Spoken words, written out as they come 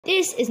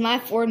This is my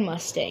Ford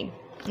Mustang.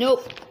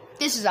 Nope,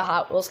 this is a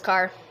Hot Wheels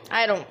car.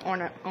 I don't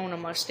own a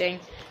Mustang.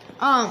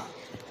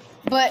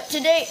 But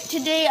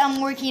today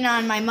I'm working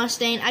on my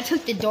Mustang. I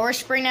took the door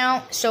spring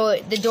out, so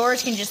the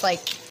doors can just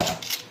like.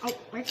 Oh,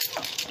 where's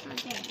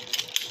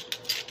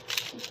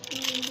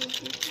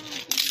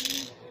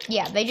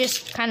yeah, they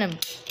just kind of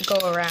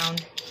go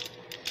around,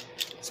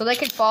 so they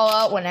could fall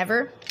out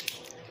whenever.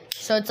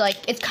 So it's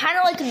kind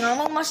of like a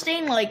normal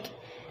Mustang, like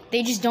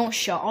they just don't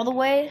shut all the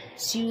way.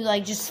 So you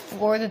like just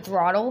floor the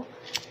throttle,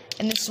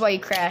 and this is why you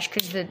crash,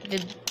 because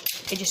it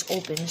just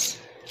opens,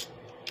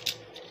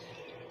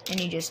 and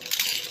you just.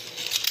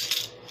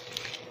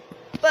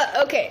 But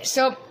okay,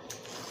 so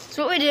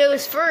what we do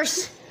is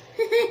first,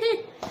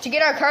 to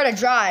get our car to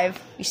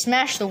drive, we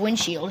smash the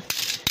windshield.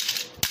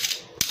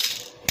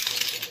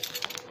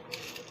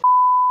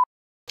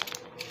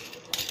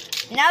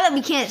 Now that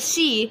we can't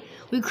see,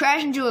 we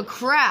crash into a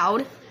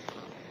crowd.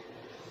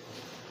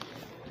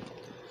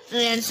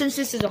 And since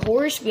this is a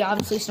horse, we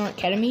obviously snort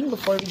ketamine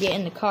before we get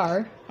in the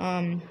car.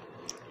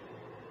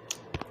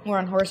 We're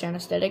on horse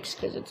anesthetics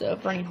because it's a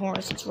running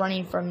horse. It's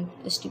running from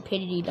the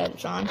stupidity that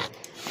it's on.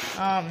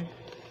 And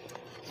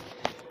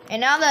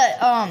now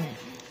that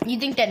you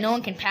think that no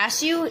one can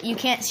pass you, you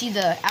can't see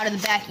out of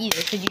the back either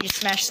because you just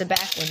smashed the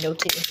back window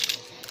too.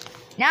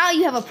 Now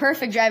you have a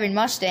perfect driving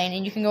Mustang,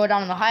 and you can go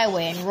down on the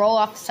highway and roll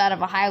off the side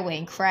of a highway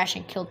and crash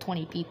and kill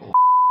 20 people.